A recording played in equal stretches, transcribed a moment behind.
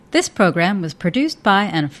This program was produced by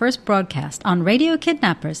and first broadcast on Radio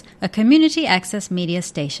Kidnappers, a community access media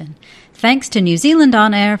station. Thanks to New Zealand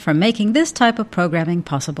On Air for making this type of programming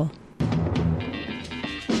possible.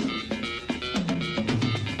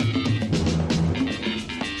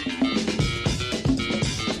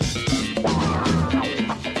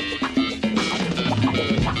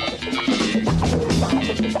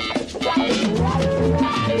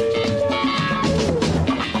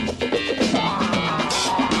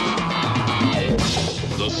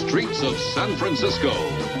 San Francisco,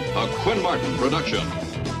 a Quinn Martin production.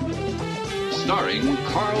 Starring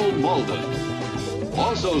Carl Malden.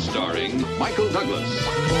 Also starring Michael Douglas.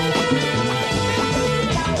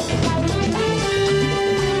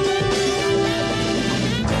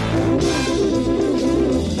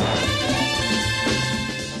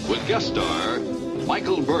 With guest star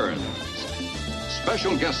Michael Burns.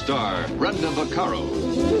 Special guest star Brenda Vaccaro.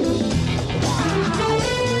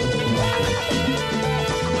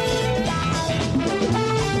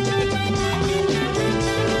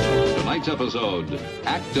 Tonight's episode,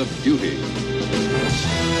 Act of Duty.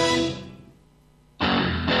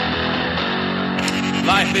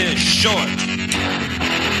 Life is short,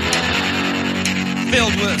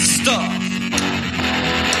 filled with stuff.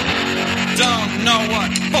 Don't know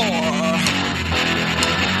what for.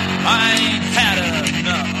 I ain't had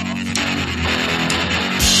enough.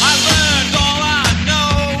 I learned all I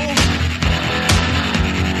know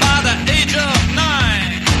by the age of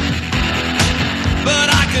 9, but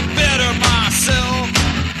I could better myself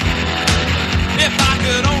if I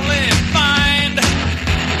could only find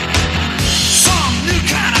some new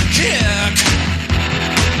kind of kick,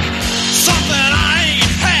 something I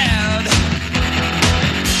ain't had,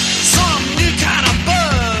 some new kind of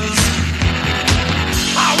buzz.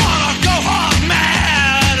 I wanna go hog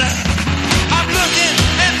mad. I'm looking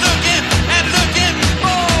and looking and looking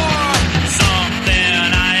for something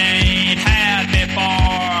I ain't had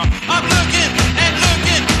before. I'm looking and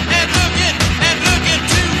looking and looking and looking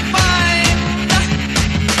to find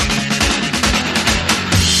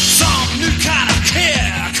some new kind of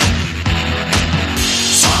kick,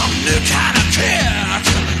 some new kind of kick.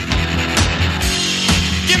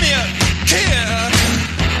 Give me a kick.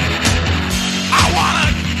 I want a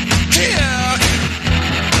kick.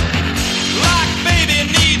 Like baby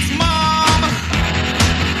needs mom,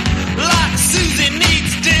 like Susie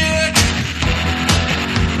needs dick.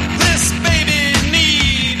 This baby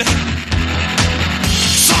need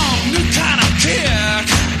some new kind of kick.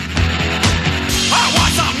 I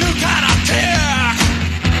want some new kind of kick.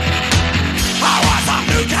 I want some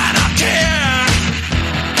new kind of kick.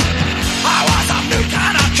 I want some new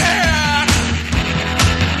kind of kick.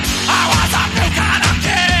 I want some new kind of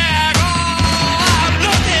kick. Oh, I'm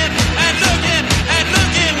looking and looking and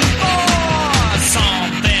looking for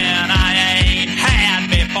something I ain't had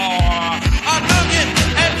before. I'm looking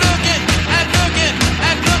and looking and looking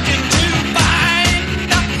and looking to find.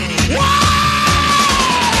 Whoa!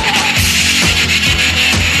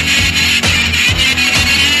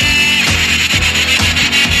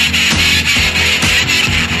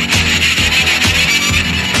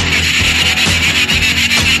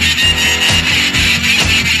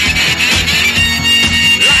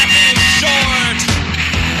 Life is short,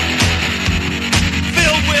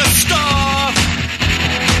 filled with stuff.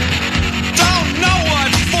 Don't know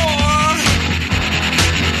what for.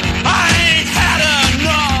 I ain't had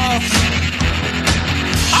enough.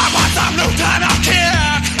 I want some new kind of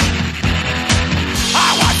kick. I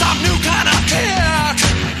want some new kind of kick.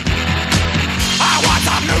 I want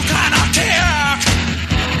some new kind of kick.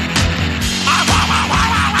 Wow, wow, wow,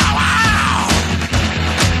 wow, wow, wow.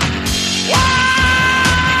 Wow!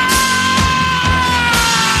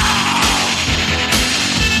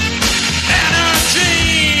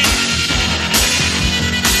 Energy,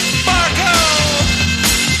 sparkle,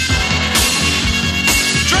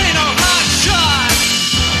 Drano hot shot,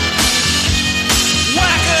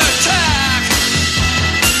 whack attack,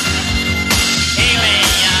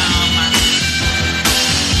 helium,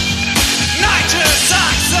 nitrous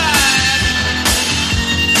oxide,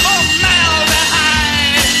 formaldehyde,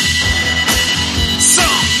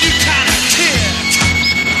 some new kind of kick.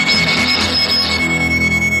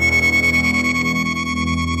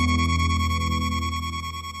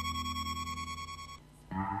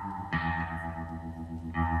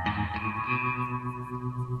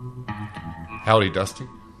 Howdy, Dusty.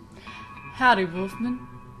 Howdy, Wolfman.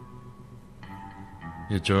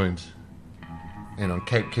 You're joined in on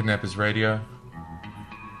Cape Kidnappers Radio.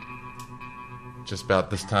 Just about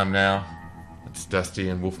this time now, it's Dusty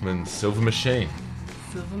and Wolfman's Silver Machine.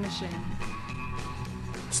 Silver Machine.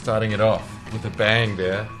 Starting it off with a bang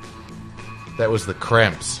there That was the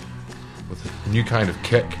Cramps with a new kind of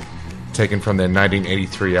kick, taken from their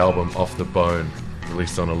 1983 album Off the Bone,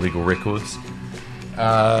 released on Illegal Records. Do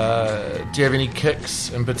you have any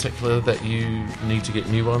kicks in particular that you need to get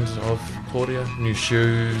new ones of, Claudia? New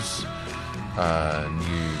shoes,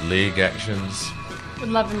 new leg actions? Would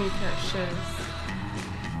love a new pair of shoes.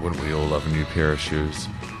 Wouldn't we all love a new pair of shoes?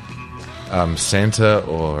 Santa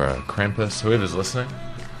or Krampus, whoever's listening.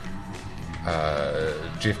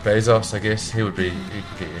 Jeff Bezos, I guess, he could get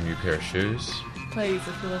you a new pair of shoes. Please,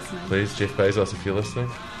 if you're listening. Please, Jeff Bezos, if you're listening.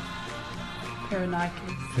 Pair of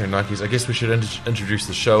Nikes. Pair of Nikes. I guess we should introduce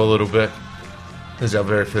the show a little bit. This is our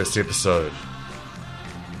very first episode,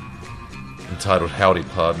 entitled Howdy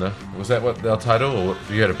Partner. Was that what our title, or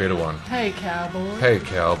you had a better one? Hey, cowboy. Hey,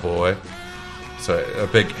 cowboy. So, a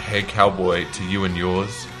big hey, cowboy to you and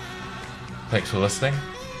yours. Thanks for listening.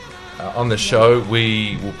 On the show,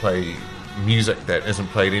 we will play music that isn't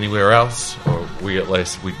played anywhere else, or we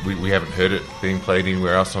haven't heard it being played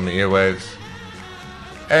anywhere else on the airwaves.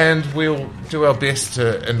 And we'll do our best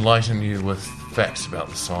to enlighten you with facts about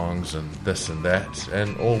the songs and this and that,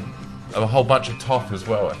 and a whole bunch of top as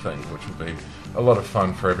well, I think, which will be a lot of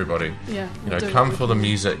fun for everybody. Yeah. Come for the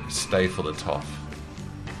music, stay for the top.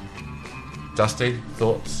 Dusty,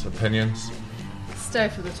 thoughts, opinions? Stay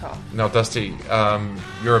for the top. Now, Dusty,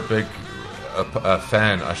 you're a big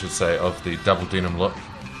fan, I should say, of the double denim look.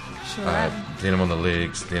 Sure am. Denim on the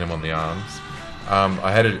legs, denim on the arms.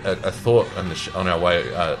 I had a thought on our way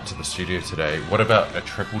to the studio today. What about a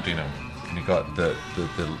triple denim? And you got the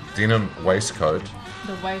denim waistcoat.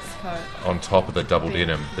 The waistcoat. On top of the double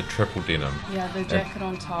denim, the triple denim. Yeah, the jacket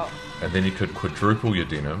on top. And then you could quadruple your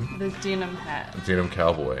denim. The denim hat. Denim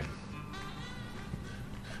cowboy.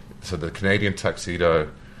 So the Canadian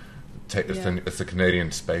tuxedo, it's the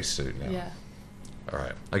Canadian spacesuit now. Yeah. All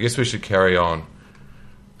right. I guess we should carry on.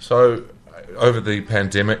 So, over the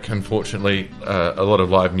pandemic, unfortunately, a lot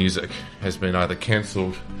of live music has been either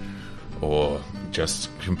cancelled or just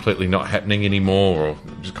completely not happening anymore, or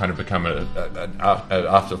just kind of become an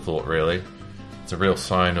afterthought, really. It's a real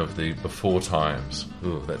sign of the before times.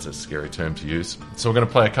 Ooh, that's a scary term to use. So we're going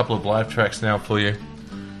to play a couple of live tracks now for you.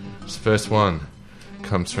 This first one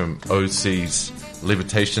comes from OC's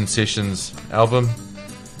Levitation Sessions album.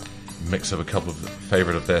 Mix of a couple of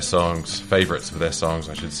favorites of their songs,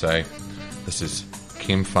 I should say. This is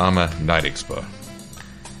Kim Farmer Night Expo.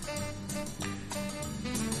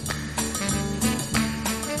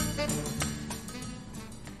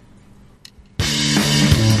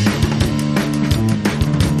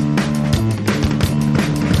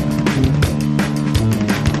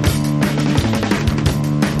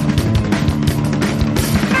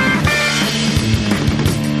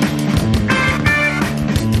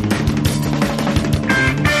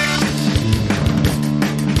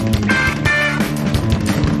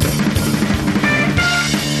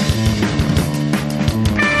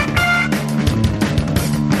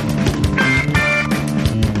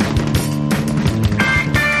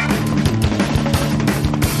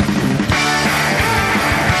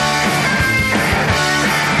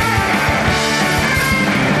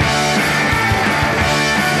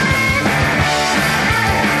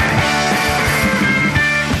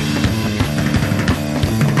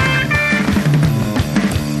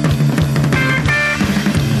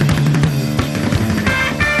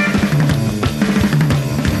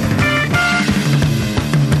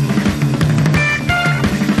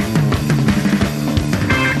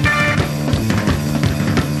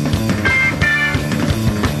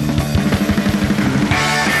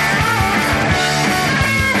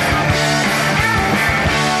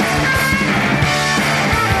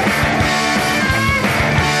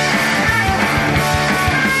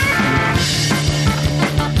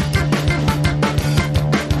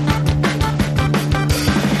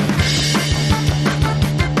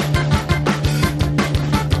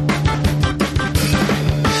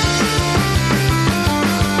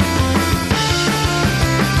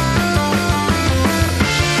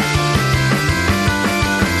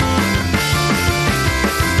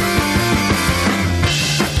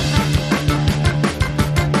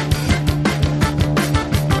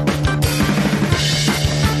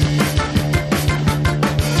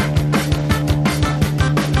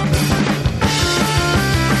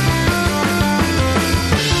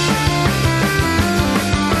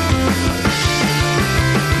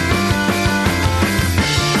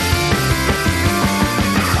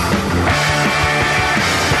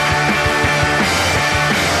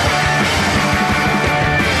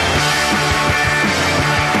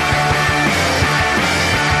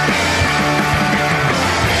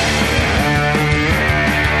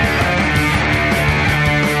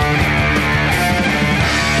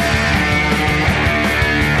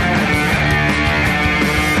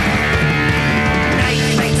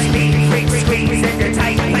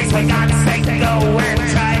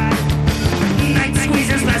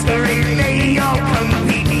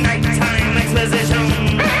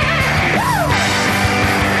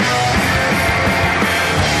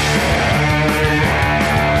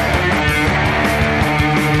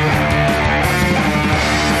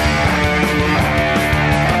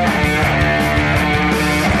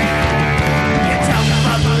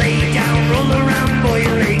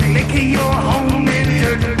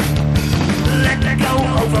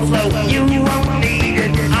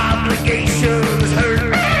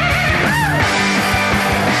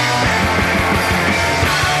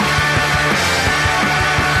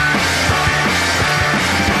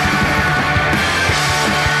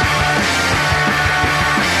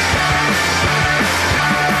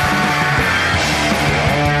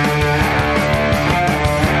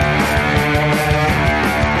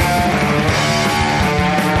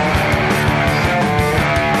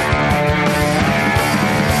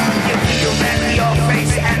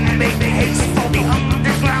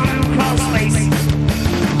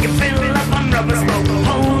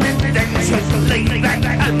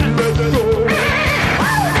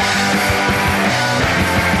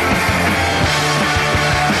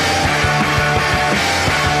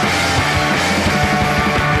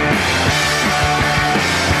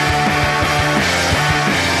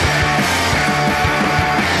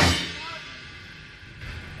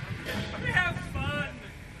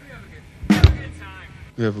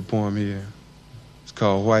 We have a poem here. It's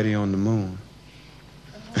called Whitey on the Moon.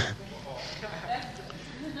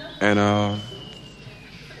 And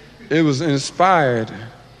it was inspired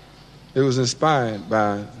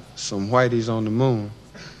by some whiteys on the moon.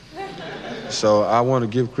 So I want to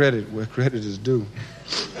give credit where credit is due.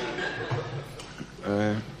 All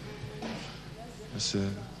right. That's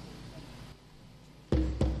it.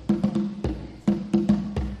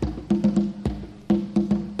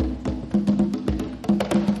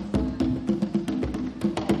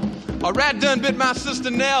 A rat done bit my sister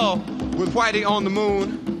Nell with Whitey on the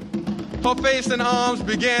moon. Her face and arms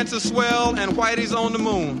began to swell, and Whitey's on the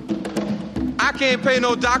moon. I can't pay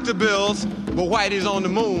no doctor bills, but Whitey's on the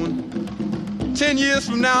moon. 10 years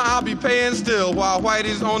from now, I'll be paying still while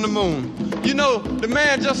Whitey's on the moon. You know, the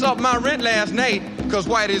man just upped my rent last night, cause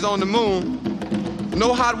Whitey's on the moon.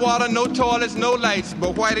 No hot water, no toilets, no lights,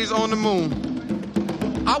 but Whitey's on the moon.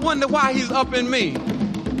 I wonder why he's upping me,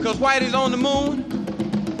 cause Whitey's on the moon?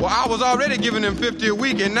 Well, I was already giving him $50 a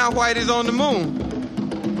week, and now Whitey's on the moon.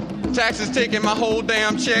 Taxes taking my whole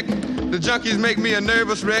damn check. The junkies make me a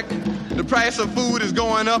nervous wreck. The price of food is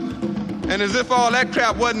going up. And as if all that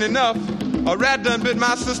crap wasn't enough, a rat done bit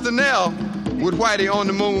my sister Nell with Whitey on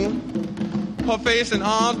the moon. Her face and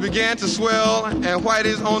arms began to swell, and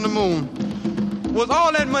Whitey's on the moon. Was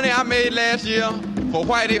all that money I made last year for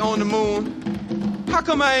Whitey on the moon? How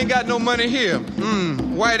come I ain't got no money here?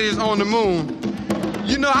 Whitey's on the moon.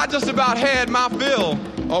 You know, I just about had my fill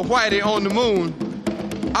of Whitey on the moon.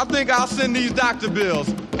 I think I'll send these doctor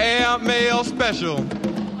bills, air mail special.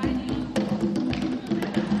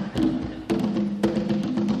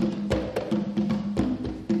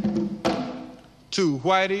 To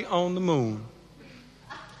Whitey on the moon.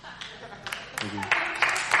 Thank you.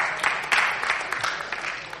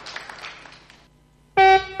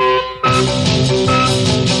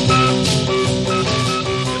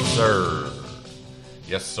 Yes, sir.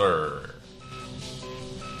 Yes, sir.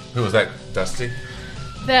 Who was that, Dusty?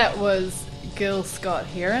 That was Gil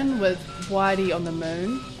Scott-Heron with Whitey on the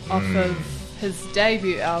Moon off of his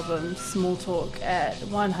debut album Small Talk at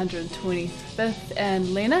 125th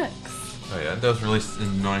and Lennox. Oh yeah, that was released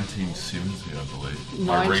in 1970, I believe.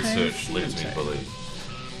 My research leads me to believe.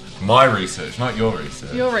 My research, not your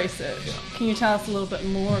research. Your research. Yeah. Can you tell us a little bit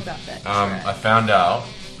more about that track? I found out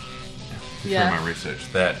through my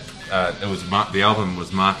research that it was the album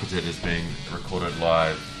was marketed as being recorded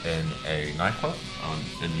live in a nightclub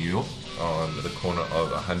in New York on the corner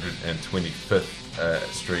of 125th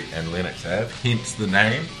Street and Lenox Ave, hence the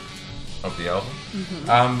name of the album.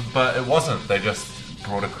 But it wasn't. They just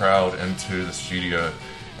brought a crowd into the studio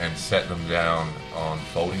and sat them down on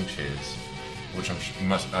folding chairs, which I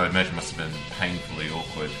imagine must have been painfully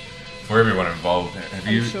awkward for everyone involved. Have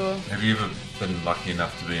you ever been lucky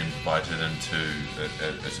enough to be invited into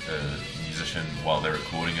a musician while they're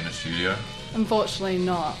recording in a studio? Unfortunately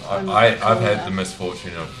not. I've had the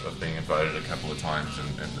misfortune of being invited a couple of times, and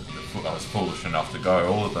I was foolish enough to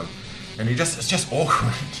go, all of them. And it's just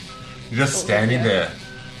awkward. You're just standing there,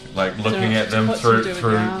 like looking at them through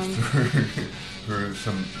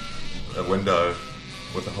a window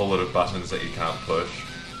with a whole lot of buttons that you can't push,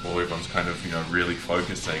 while everyone's kind of really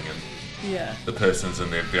focusing, and the person's in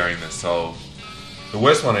there bearing their soul. The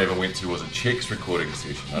worst one I ever went to was a Chex recording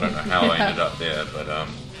session. I don't know how I ended up there, but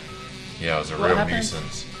it was a real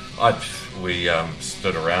nuisance. We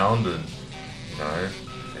stood around and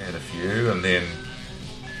had a few, and then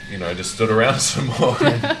just stood around some more.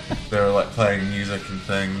 They were like playing music and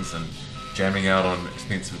things and jamming out on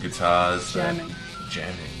expensive guitars. Jamming,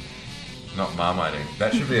 not marmiting.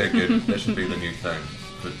 That should be that should be the new thing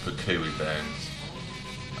for Kiwi bands.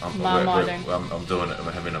 Marmiting. I'm doing it.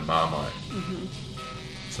 I'm having a marmite.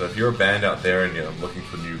 So if you're a band out there and you're looking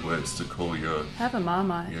for new words to call your have a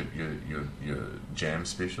marmite, your jam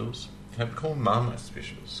specials, call them marmite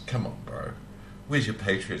specials. Come on, bro. Where's your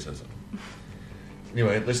patriotism?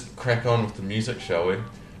 Anyway, let's crack on with the music, shall we?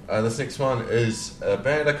 This next one is a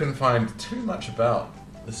band I couldn't find too much about.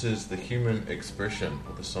 This is The Human Expression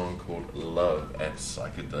with a song called Love at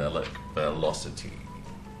Psychedelic Velocity.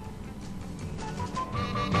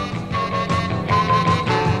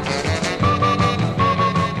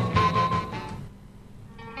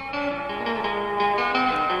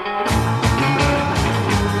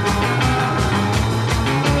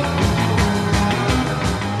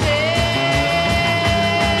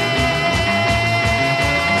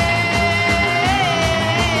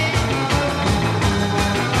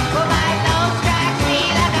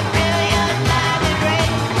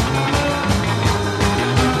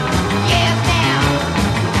 Yes, now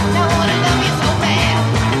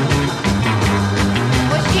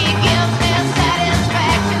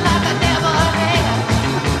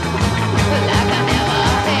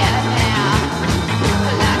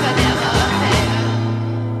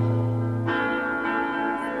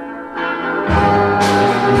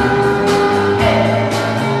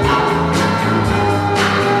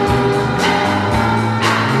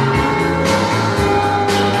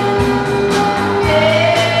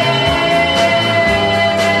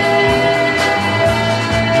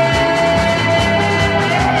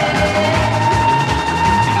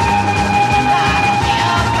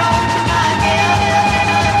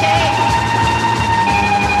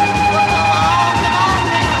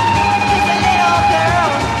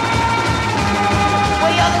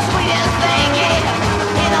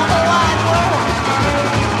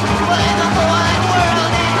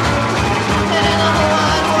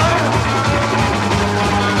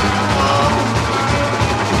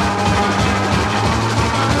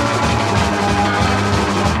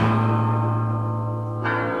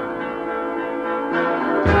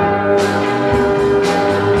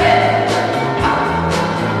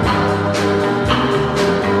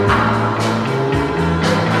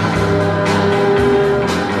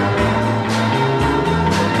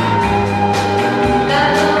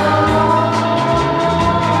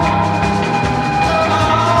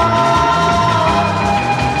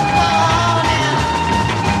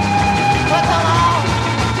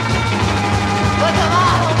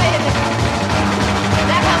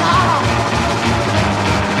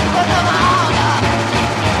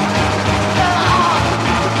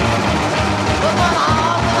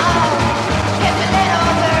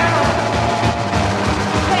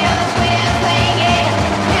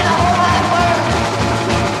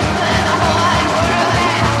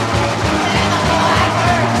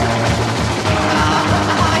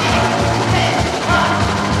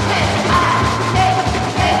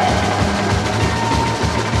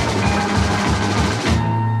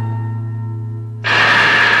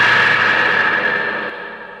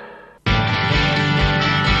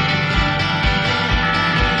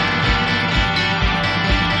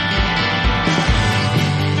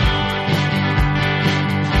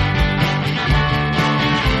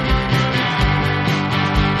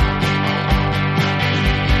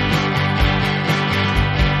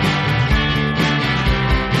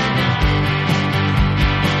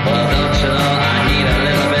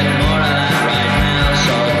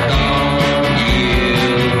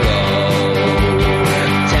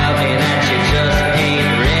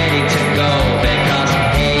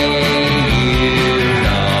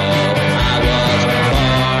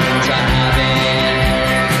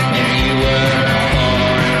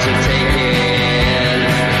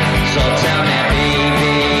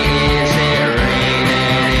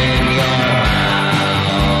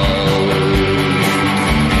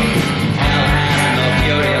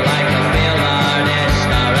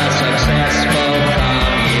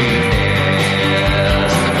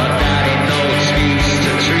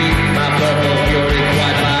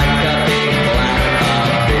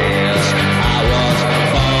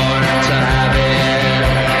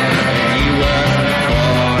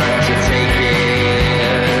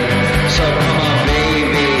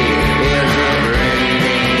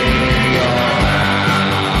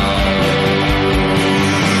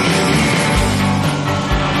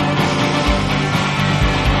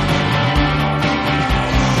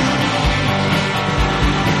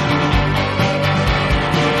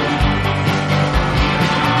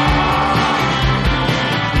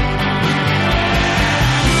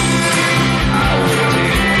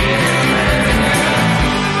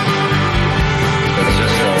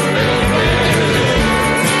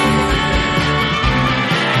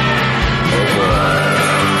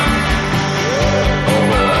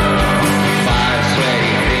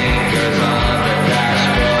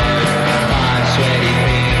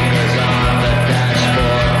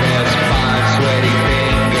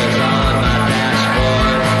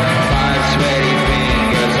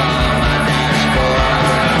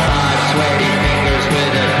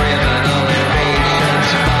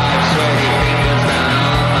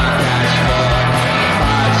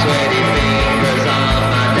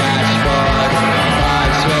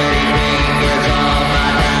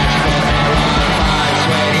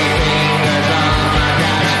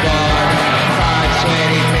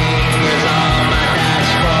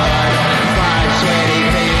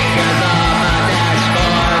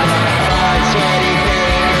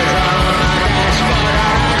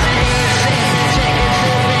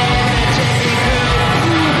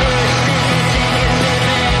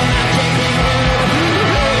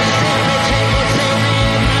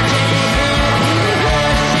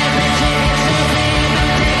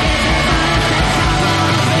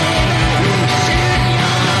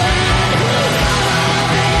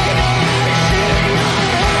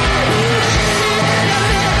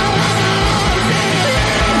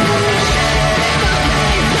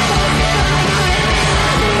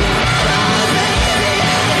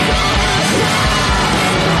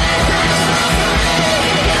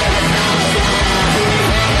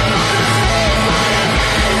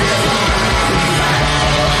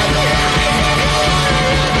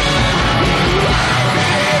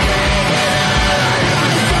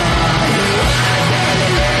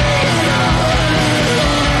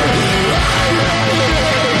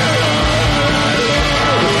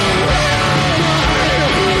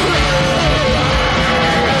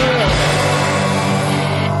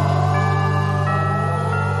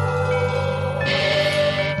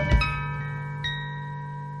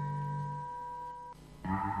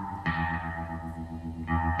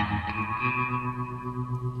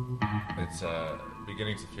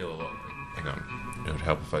beginning to feel a lot... Hang on. It would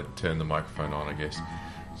help if I turn the microphone on, I guess.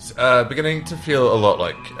 Beginning to feel a lot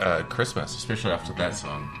like Christmas, especially after that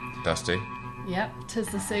song. Dusty? Yep, 'tis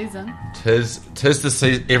the season. Tis the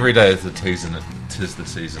season. Every day is the season. Tis the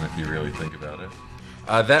season if you really think about it.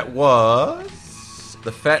 That was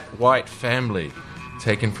the Fat White Family,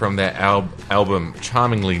 taken from their album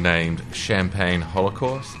charmingly named Champagne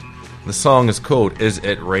Holocaust. The song is called Is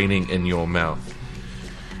It Raining in Your Mouth?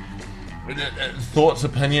 Thoughts,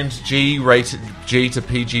 opinions, G to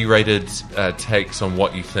PG rated takes on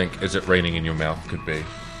what you think Is It Raining in Your Mouth could be.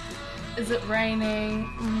 Is it raining?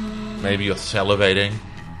 Maybe you're salivating.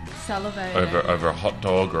 Salivating. Over a hot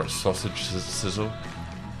dog or a sausage sizzle.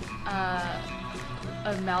 A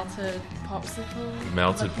melted popsicle.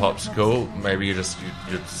 Maybe you're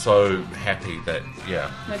so happy that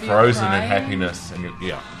Maybe frozen you're in crying. happiness and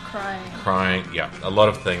Crying. A lot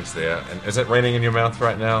of things there. And is it raining in your mouth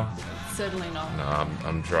right now? Certainly not. No,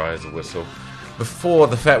 I'm dry as a whistle. Before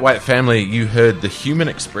the Fat White Family, you heard the Human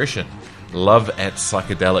Expression, Love at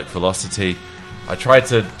Psychedelic Velocity. I tried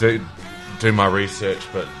to do my research,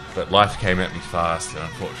 but life came at me fast, and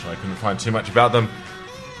unfortunately I couldn't find too much about them.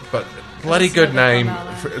 But bloody good name.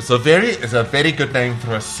 It's a very good name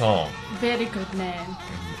for a song. Very good name.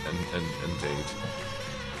 Indeed.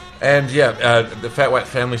 And the Fat White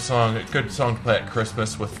Family song, a good song to play at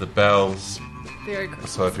Christmas with the bells. Very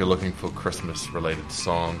Christmas. So if you're looking for Christmas-related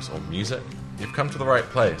songs or music, you've come to the right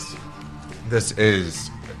place. This is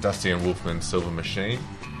Dusty and Wolfmann Silver Machine.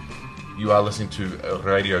 You are listening to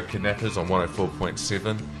Radio Kidnappers on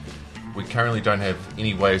 104.7. We currently don't have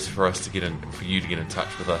any ways for you to get in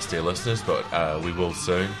touch with us, dear listeners, but we will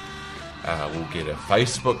soon. We'll get a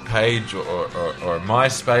Facebook page or a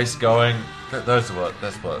MySpace going. That's what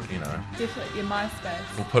you know. Definitely your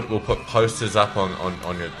MySpace. We'll put posters up on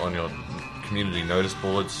your community notice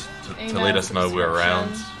boards to let us know we're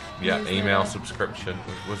around. Yeah, email subscription.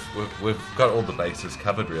 We've got all the bases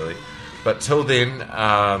covered, really. But till then,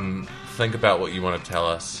 think about what you want to tell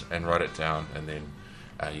us and write it down, and then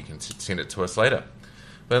you can send it to us later.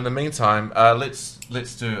 But in the meantime, let's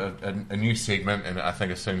do a new segment, and I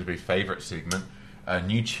think a soon-to-be favourite segment,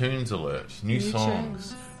 New Tunes Alert. New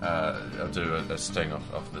songs. I'll do a sting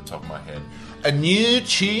off the top of my head. A New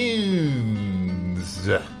Tunes.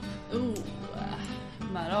 Ooh,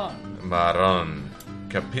 Maron.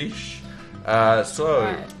 Capiche?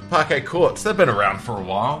 Right. Parquet Courts, they've been around for a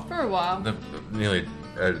while. They're nearly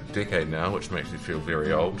a decade now, which makes me feel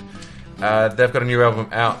very old. They've got a new album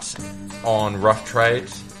out on Rough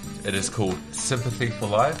Trade. It is called Sympathy for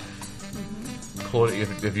Life. Claudia,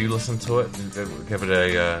 have you listened to it? Give it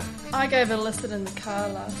a... I gave it a listen in the car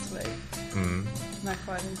last week. And I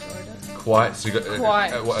quite enjoyed it. So you got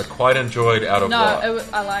a quite enjoyed out of what? No,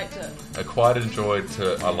 I liked it. A quite enjoyed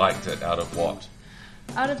to I liked it out of what?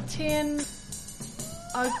 Out of 10,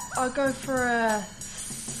 I'll go for a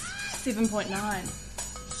 7.9.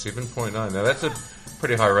 7.9. Now that's a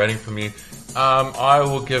pretty high rating from you. I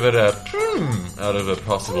will give it a out of a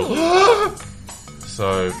possible.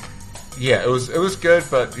 So, yeah, it was good,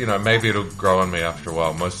 but you know maybe it'll grow on me after a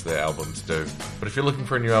while. Most of their albums do. But if you're looking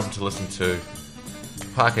for a new album to listen to,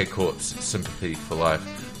 Parquet Courts, Sympathy for Life.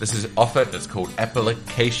 This is off it. It's called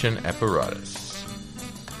Application Apparatus.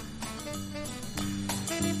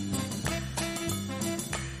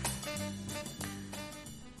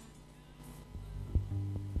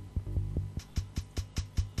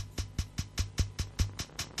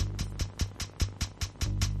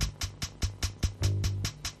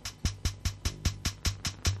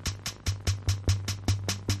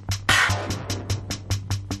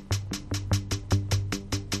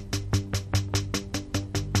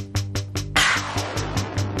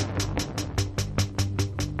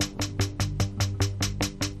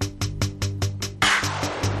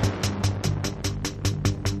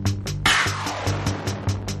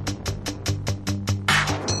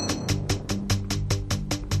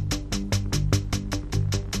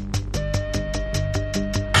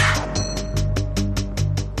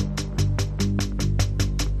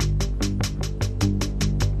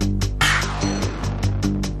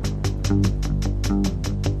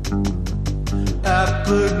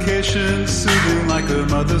 Application soothing like a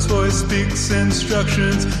mother's voice speaks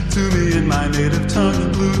instructions to me in my native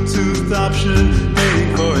tongue. Bluetooth option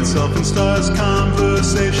waiting for itself and starts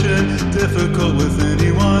conversation difficult with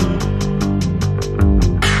anyone.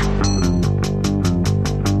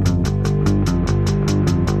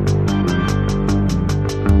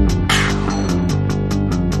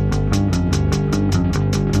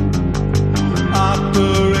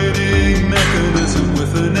 Operating mechanism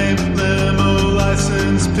with a name, limo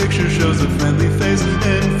license, picture shows a friendly face,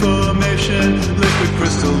 information, liquid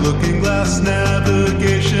looking glass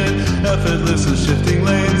navigation, effortless as shifting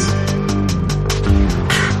lanes.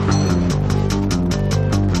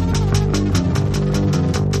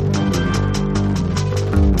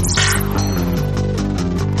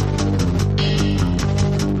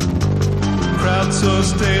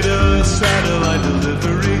 Crowdsourced data, satellite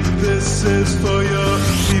delivery. This is for your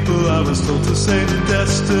people, I was told to say.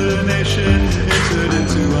 Destination, entered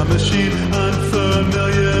into a machine.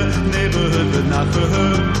 Unfamiliar neighborhood, but not for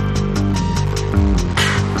her.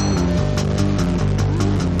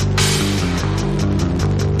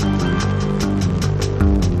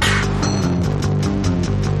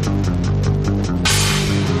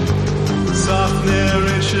 Soft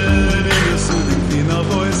narration in a soothing female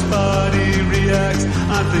voice, body reacts.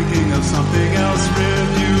 I'm thinking of something else.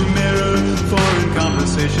 Rearview mirror, foreign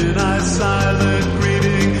conversation. Eyes silent,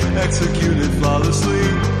 greeting, executed flawlessly.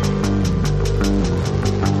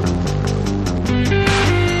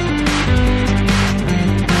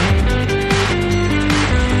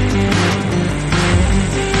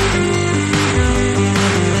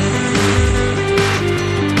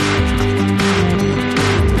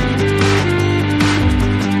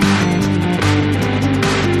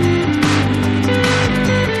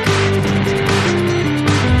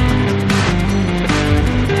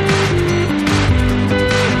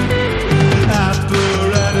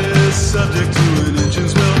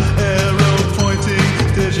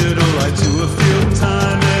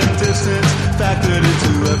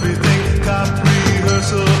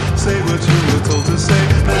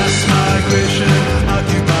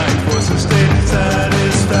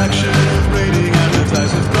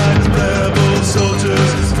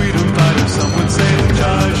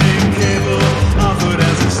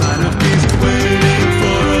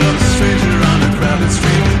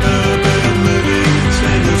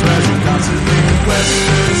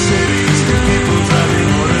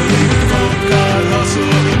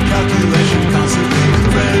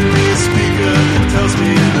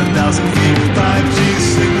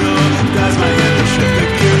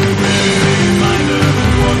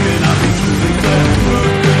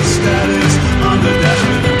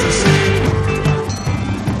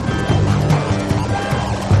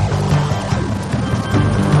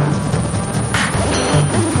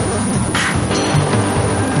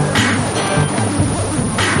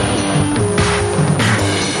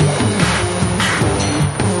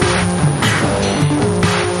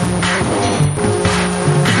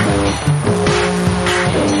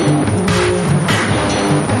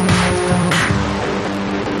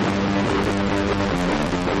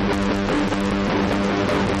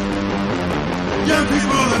 Young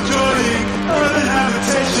people enjoying urban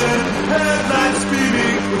habitation, headlights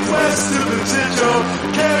beaming with west of potential,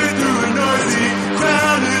 carried through a noisy,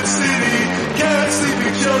 crowded city, carried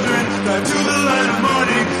sleeping children back to the light of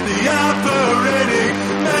morning. The operating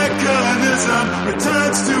mechanism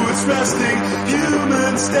returns to its resting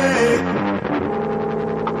human state.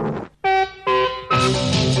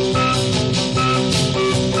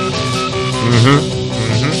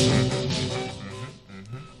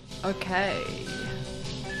 Okay.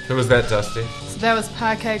 Who was that, Dusty? So that was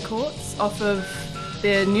Parquet Courts off of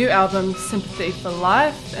their new album Sympathy for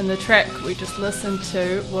Life, and the track we just listened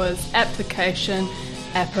to was Application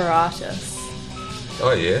Apparatus.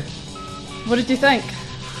 Oh, yeah. What did you think,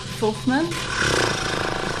 Wolfmann?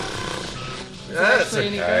 That's actually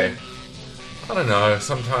any okay. good? I don't know.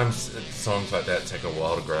 Sometimes songs like that take a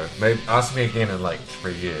while to grow. Maybe ask me again in like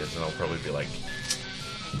 3 years, and I'll probably be like,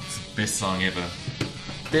 "It's the best song ever."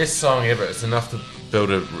 Best song ever. It's enough to build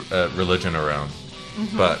a religion around.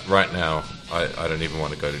 Mm-hmm. But right now, I don't even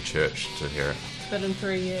want to go to church to hear it. But in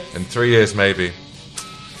 3 years. In 3 years, maybe.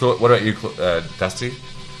 What about you, Dusty?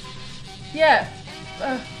 Yeah.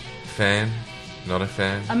 Fan? Not a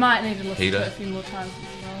fan? I might need to listen Heater? to it a few more times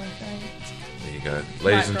as well, I think. There you go.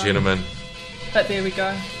 Ladies and grow. gentlemen, But there we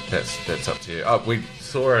go. that's up to you. Oh, I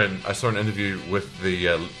saw an interview with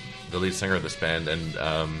the lead singer of this band, and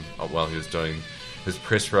while he was doing his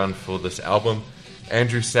press run for this album,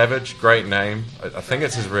 Andrew Savage, great name. I think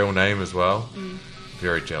it's his real name as well.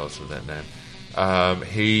 Very jealous of that name.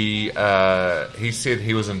 He said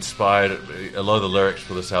he was inspired. A lot of the lyrics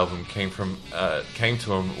for this album came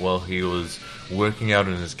to him while he was working out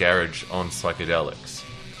in his garage on psychedelics,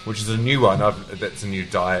 which is a new one. That's a new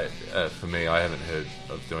diet for me. I haven't heard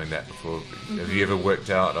of doing that before. Mm-hmm. Have you ever worked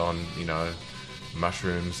out on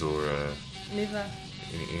mushrooms or Never.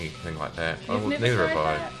 anything like that? You've never Neither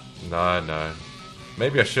tried have I. No.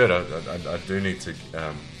 Maybe I should. I do need to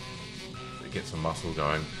get some muscle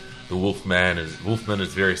going. The Wolfman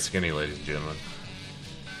is very skinny, ladies and gentlemen.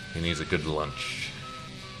 He needs a good lunch.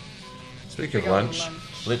 Speaking of lunch,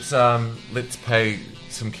 Let's pay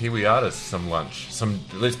some Kiwi artists some lunch.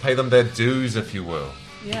 Let's pay them their dues, if you will.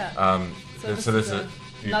 Yeah. So there's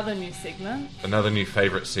another new segment. Another new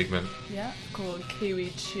favourite segment. Yeah, called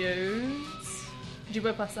Kiwi Tunes. Did you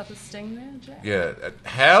whip us up a sting there, Jack? Yeah.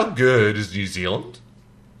 How good is New Zealand?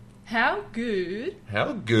 How good?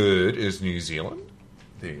 How good is New Zealand?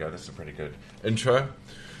 There you go. That's a pretty good intro.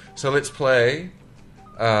 So let's play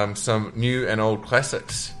some new and old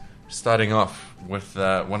classics. Starting off with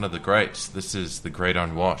one of the greats. This is The Great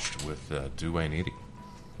Unwashed with Duane Eddy.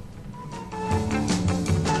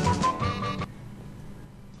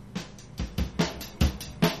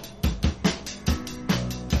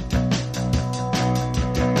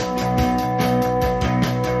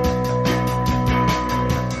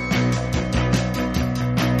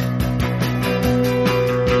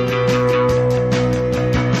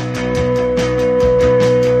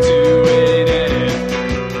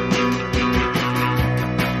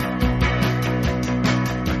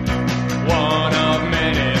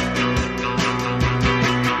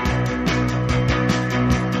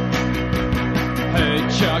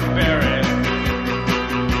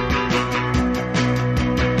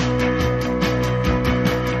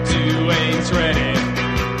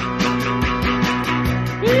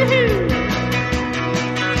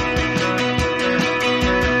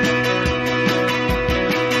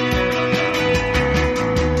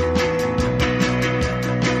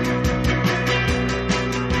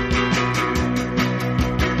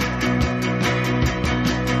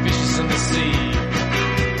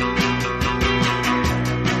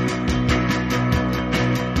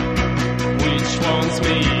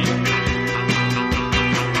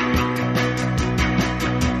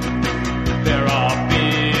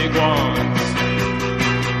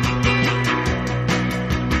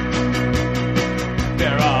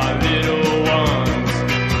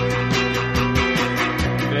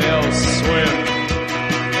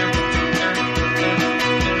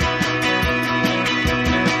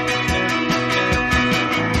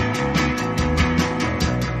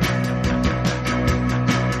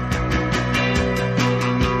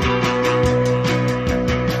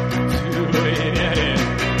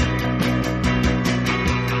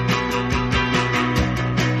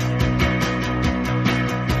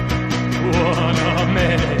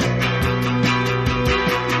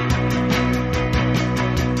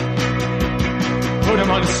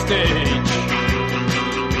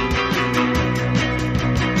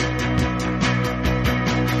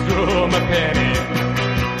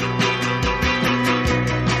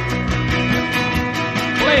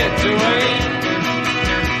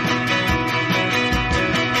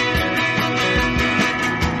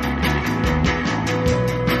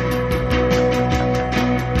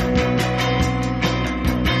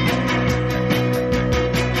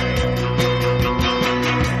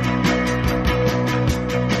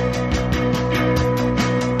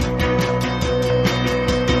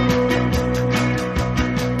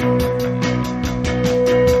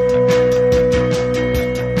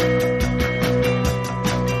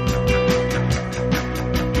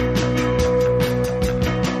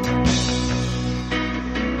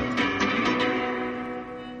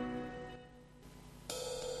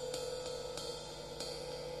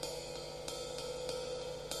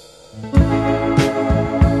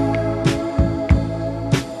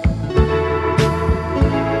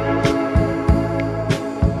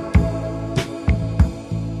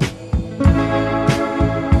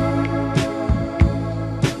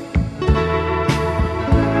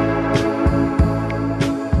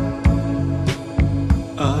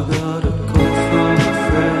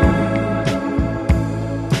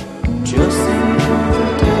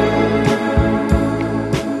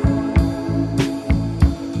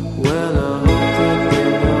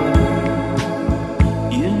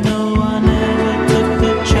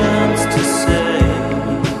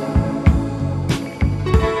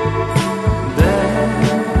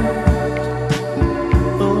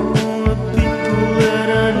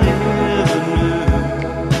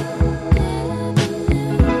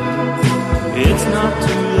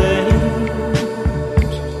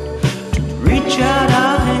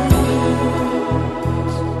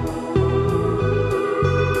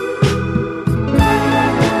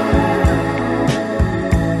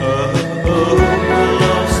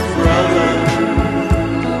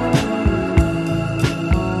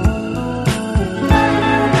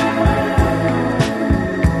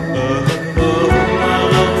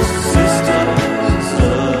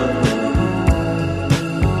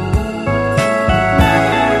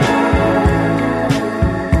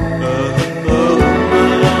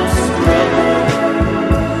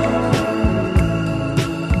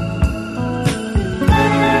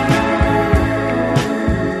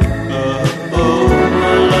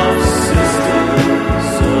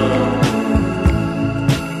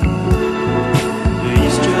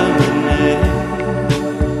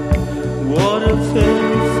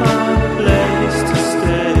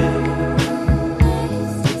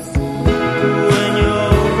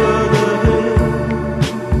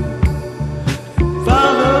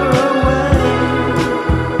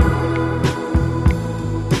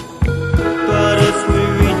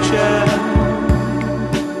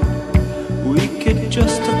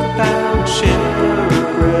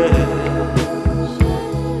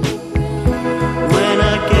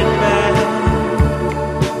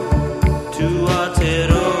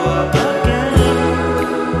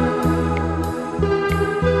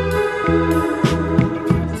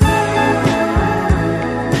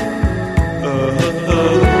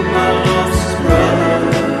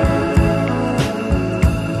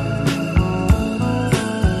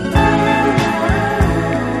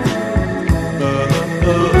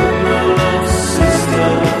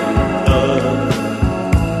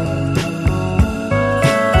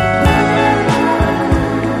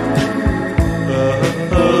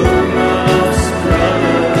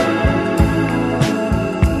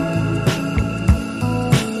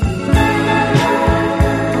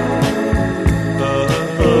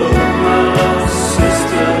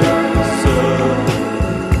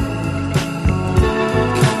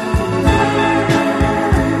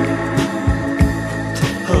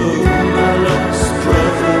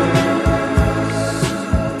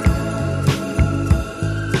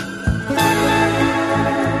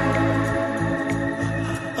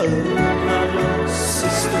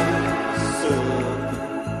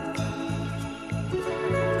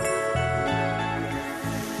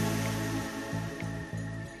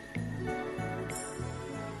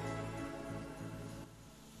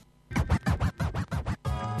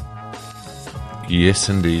 Yes,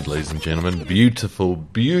 indeed, ladies and gentlemen. Beautiful,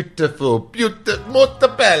 beautiful, beautiful,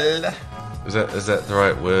 molto bella. Is that the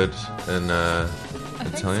right word in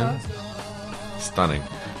Italian? So. Stunning.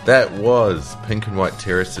 That was Pink and White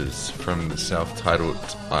Terraces from the self-titled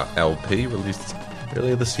LP released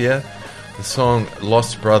earlier this year. The song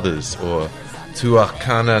Lost Brothers, or Tu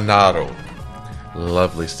Arcana Naro.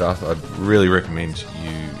 Lovely stuff. I'd really recommend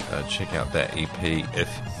you check out that EP if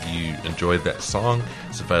you enjoyed that song.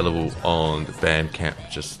 It's available on Bandcamp.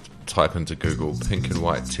 Just type into Google Pink and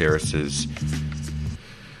White Terraces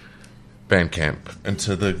Bandcamp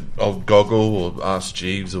into the old Goggle or Ask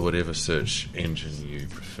Jeeves or whatever search engine you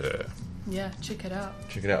prefer. Yeah, check it out.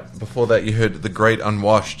 Check it out. Before that, you heard The Great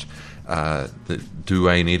Unwashed, the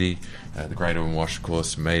Duane Eddy. The Great Unwashed, of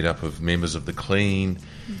course, made up of members of The Clean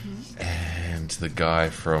and the guy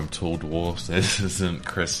from Tall Dwarfs. This isn't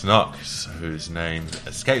Chris Knox, whose name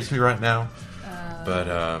escapes me right now. But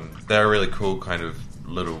they're a really cool kind of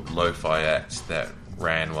little lo-fi act that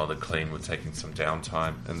ran while The Clean were taking some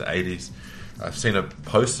downtime in the 80s. I've seen a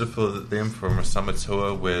poster for them from a summer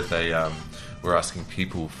tour where they were asking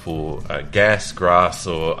people for gas, grass,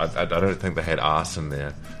 or I don't think they had arse in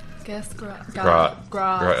there. Gas, grass.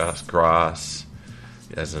 Grass,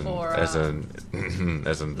 as in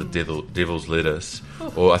the devil's lettuce,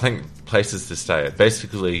 or I think places to stay.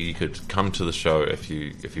 Basically, you could come to the show if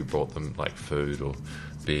you brought them like food or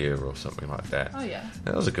beer or something like that. Oh yeah,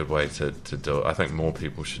 that was a good way to do it. I think more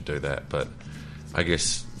people should do that, but I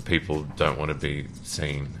guess people don't want to be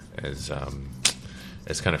seen as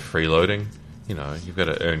kind of freeloading. You know, you've got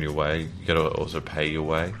to earn your way. You got to also pay your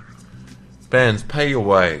way. Bands, pay your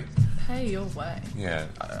way. Pay your way. Yeah,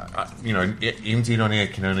 NZ On Air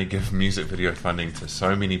can only give music video funding to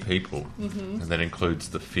so many people, and that includes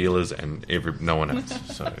the feelers and no one else.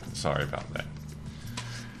 So sorry about that.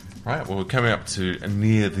 Right, well, we're coming up to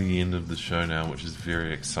near the end of the show now, which is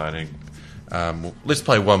very exciting. Well, let's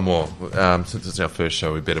play one more. Since it's our first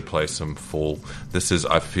show, we better play some Fall. This is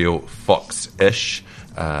I Feel Fox-ish,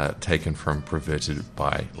 taken from Perverted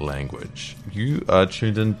by Language. You are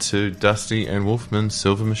tuned into Dusty and Wolfman's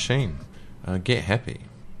Silver Machine. Get happy.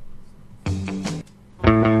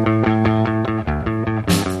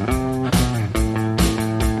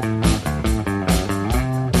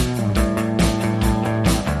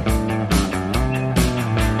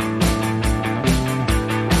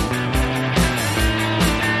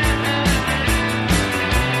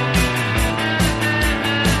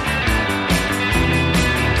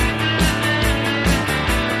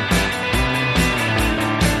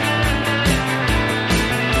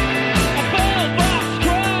 Ball box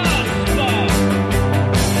crossbar.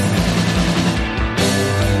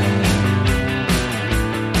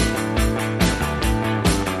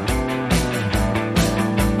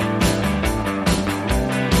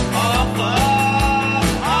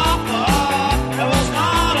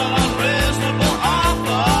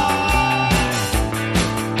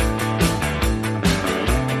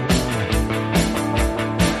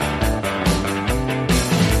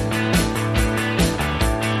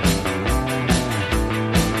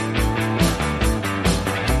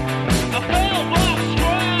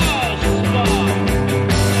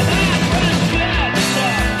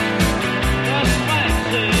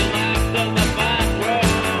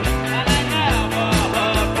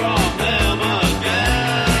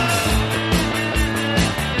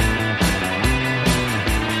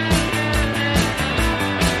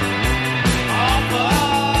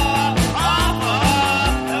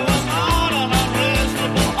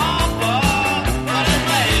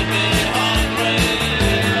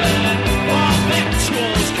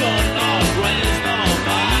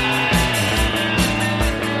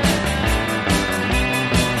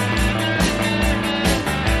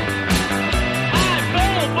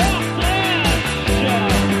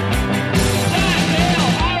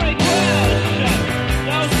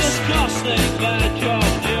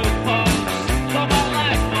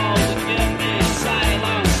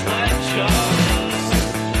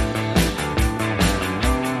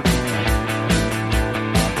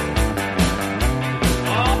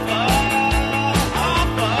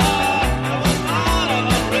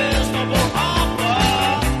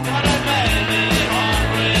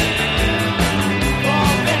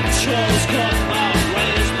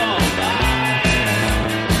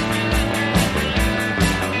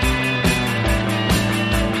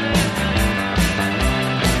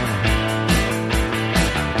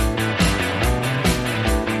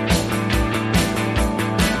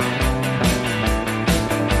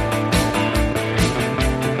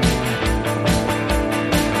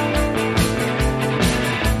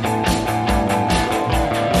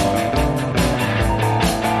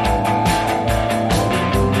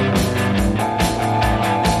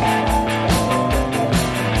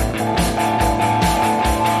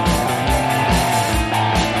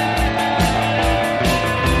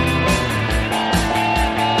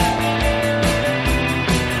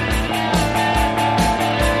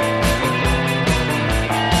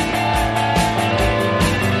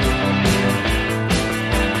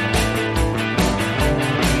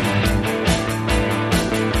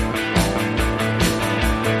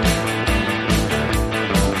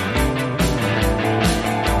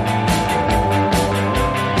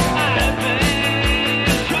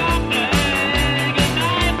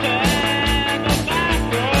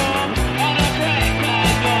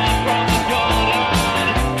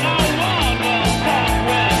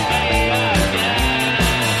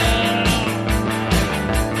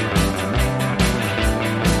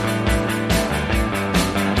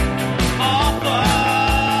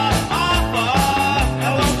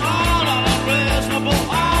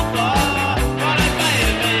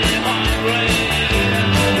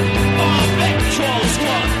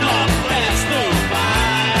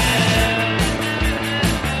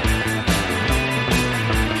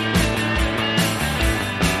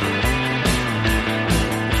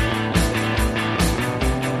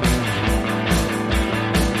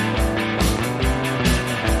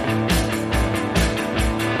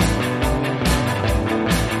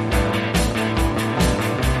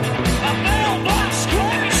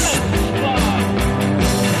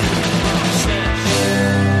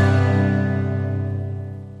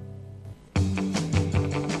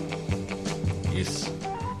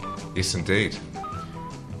 Yes, indeed.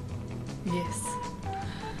 Yes.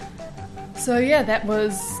 So yeah, that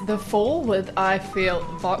was The Fall with I Feel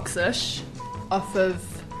Voxish off of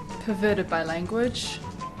Perverted by Language.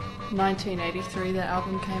 1983 that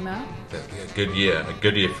album came out. A good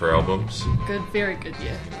year for albums. Very good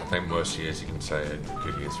year. I think most years you can say are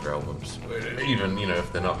good years for albums, even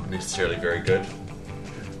if they're not necessarily very good.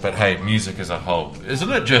 But hey, music as a whole, isn't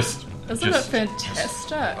it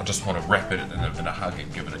fantastic? I just want to wrap it in a hug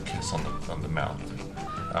and give it a kiss on the mouth.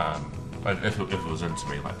 If it was into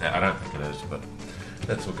me like that, I don't think it is, but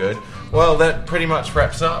that's all good. Well, that pretty much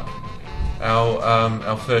wraps up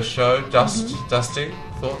our first show. Dusty,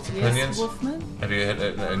 thoughts, opinions? Wolfman. Have you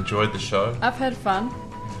enjoyed the show? I've had fun.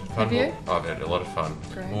 Have you? I've had a lot of fun.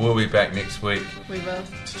 Great. We'll be back next week. We will.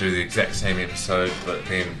 To do the exact same episode, but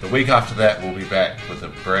then the week after that we'll be back with a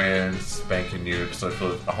brand spanking new episode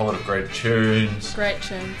full of a whole lot of great tunes. Great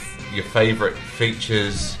tunes. Your favourite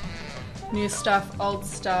features. New stuff, old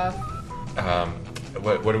stuff. Yeah.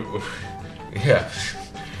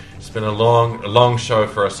 It's been a long show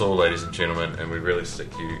for us all, ladies and gentlemen, and we really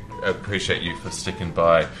appreciate you for sticking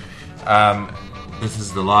by. This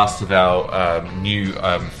is the last of our new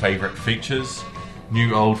favourite features,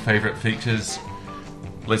 new old favourite features.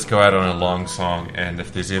 Let's go out on a long song, and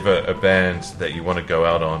if there's ever a band that you want to go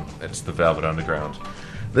out on, it's the Velvet Underground.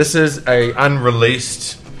 This is a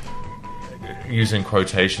unreleased, using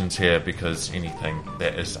quotations here because anything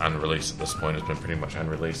that is unreleased at this point has been pretty much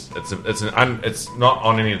unreleased. It's not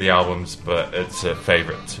on any of the albums, but it's a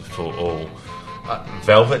favourite for all.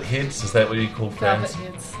 Velvet Heads, is that what you call fans?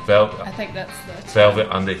 Velvet Heads. I think that's the Velvet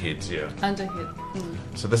Underheads, yeah.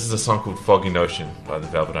 Underhead. So this is a song called Foggy Notion by the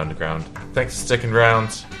Velvet Underground. Thanks for sticking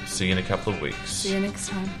around. See you in a couple of weeks. See you next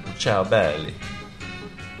time. Ciao belli.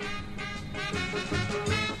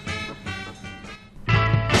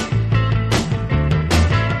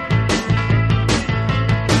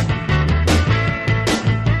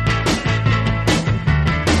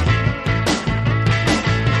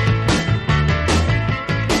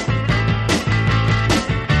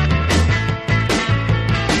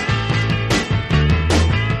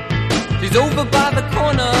 She's over by the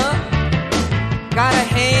corner, got her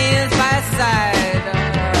hands by her side.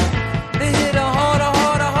 They hit her harder,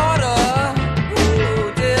 harder, harder.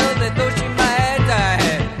 Ooh, till they thought she might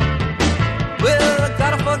die. Well, I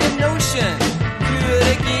got a fucking notion. Do it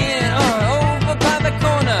again, over by the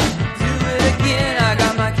corner. Do it again. I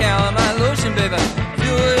got my cow and my lotion, baby.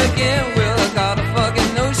 Do it again. Well, I got a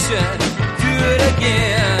fucking notion. Do it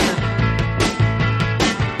again.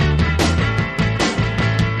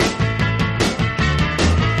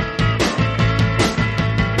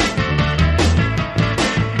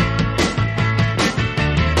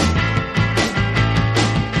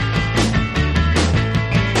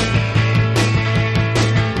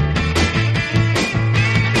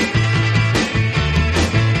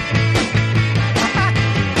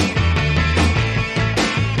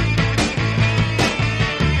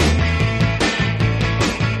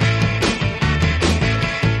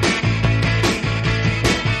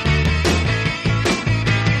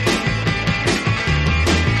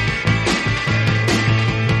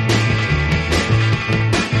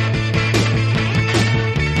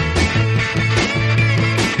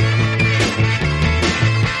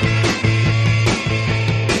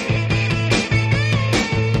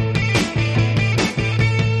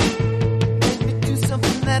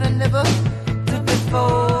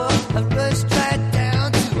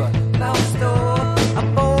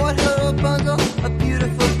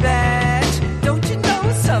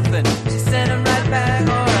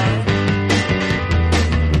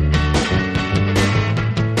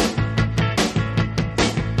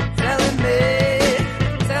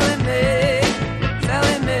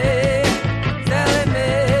 Sally Mae.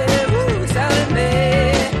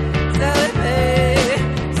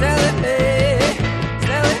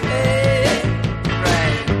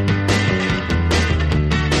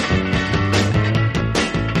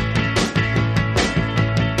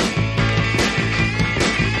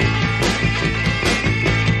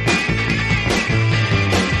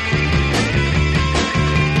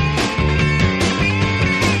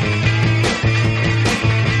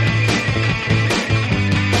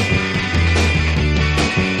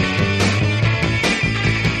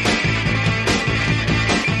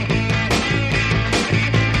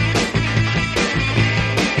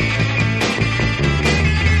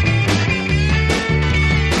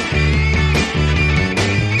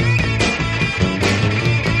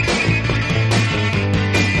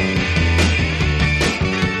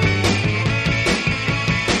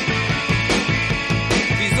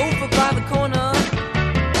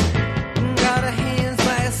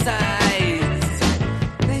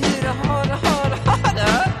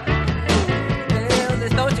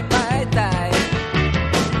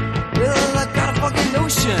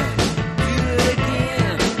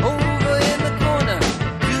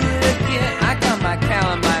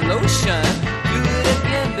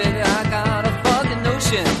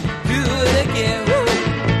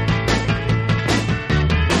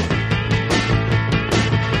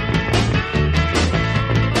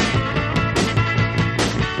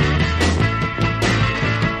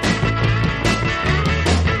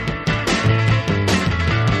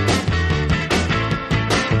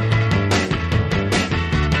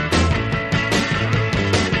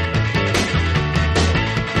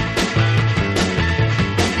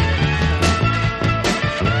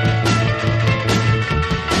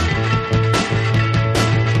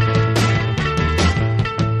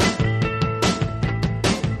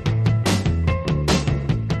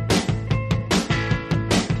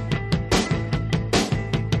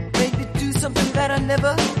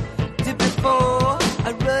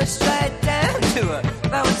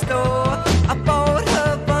 flower store. I bought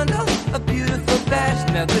her a bundle of beautiful bash.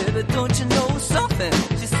 Now, baby, don't you know something?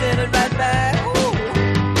 She sent it right back. Ooh.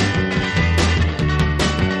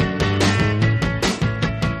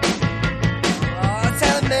 Oh,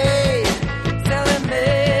 telling me, telling me,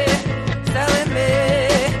 telling me,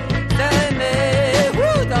 telling me,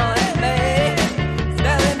 woo, telling me,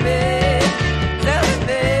 telling me, telling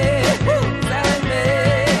me, woo, telling me.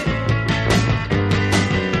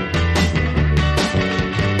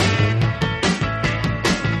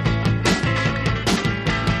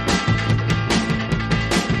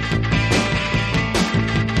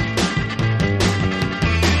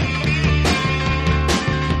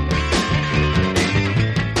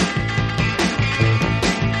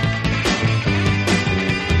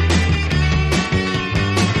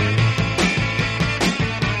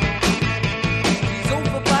 She's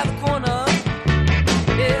over by the corner.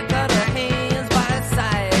 Yeah, got her hands by her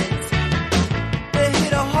sides. They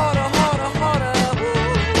hit her harder, harder, harder.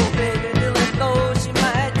 Woo, baby, feeling though she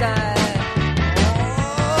might die.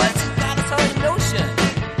 Oh, she got a certain notion.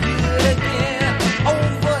 Do it again.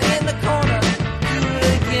 Over in the corner. Do it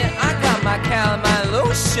again. I got my calamine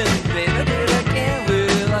lotion, baby. Do it again.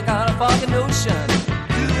 Well, I got a fucking notion.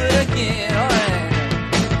 Do it again. All right.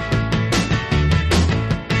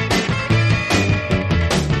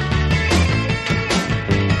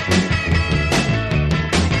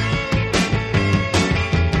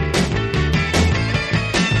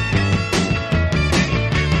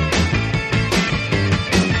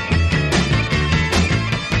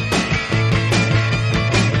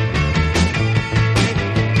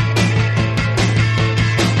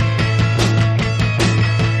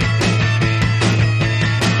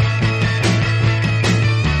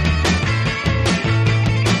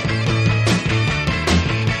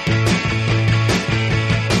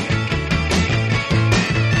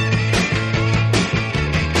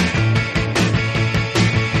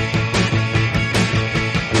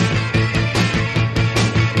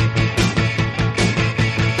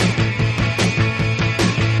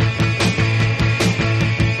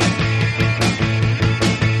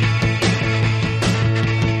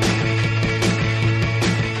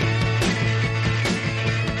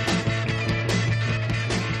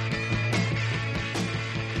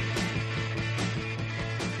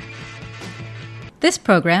 This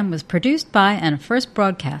program was produced by and first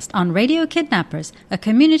broadcast on Radio Kidnappers, a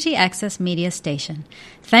community access media station.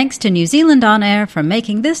 Thanks to New Zealand On Air for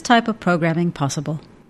making this type of programming possible.